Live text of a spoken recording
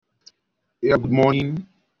Yeah, good morning.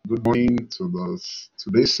 Good morning to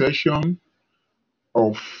today's session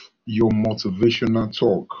of your motivational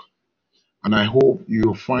talk. And I hope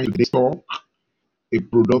you'll find today's talk a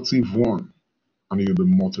productive one and you'll be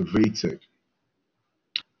motivated.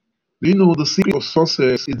 Do you know the secret of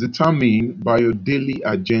success is determined by your daily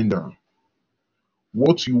agenda?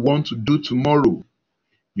 What you want to do tomorrow,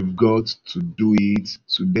 you've got to do it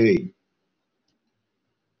today.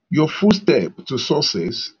 Your footstep to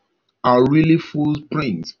success are really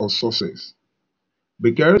footprints of success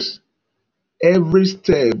because every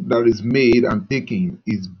step that is made and taken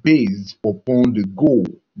is based upon the goal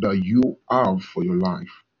that you have for your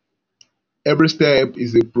life. Every step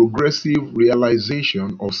is a progressive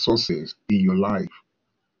realization of success in your life.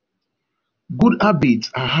 Good habits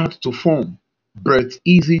are hard to form, but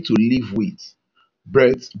easy to live with.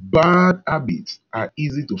 But bad habits are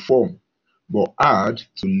easy to form, but hard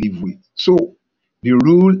to live with. So the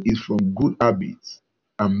rule is from good habits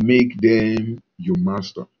and make them your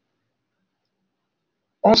master.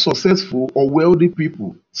 Unsuccessful or wealthy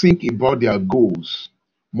people think about their goals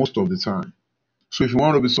most of the time. So if you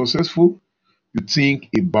want to be successful, you think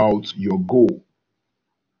about your goal.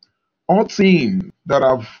 All things that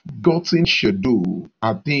have gotten scheduled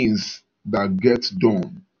are things that get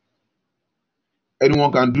done.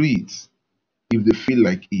 Anyone can do it if they feel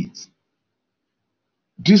like it.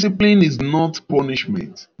 Discipline is not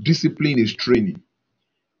punishment. Discipline is training.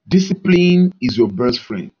 Discipline is your best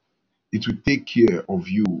friend. It will take care of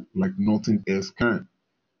you like nothing else can.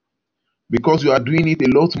 Because you are doing it a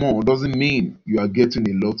lot more doesn't mean you are getting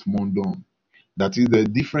a lot more done. That is the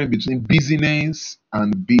difference between busyness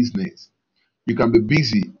and business. You can be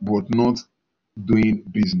busy but not doing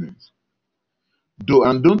business. Though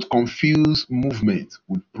and don't confuse movement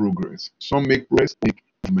with progress. Some make progress, make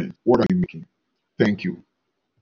movement. What are you making? Thank you.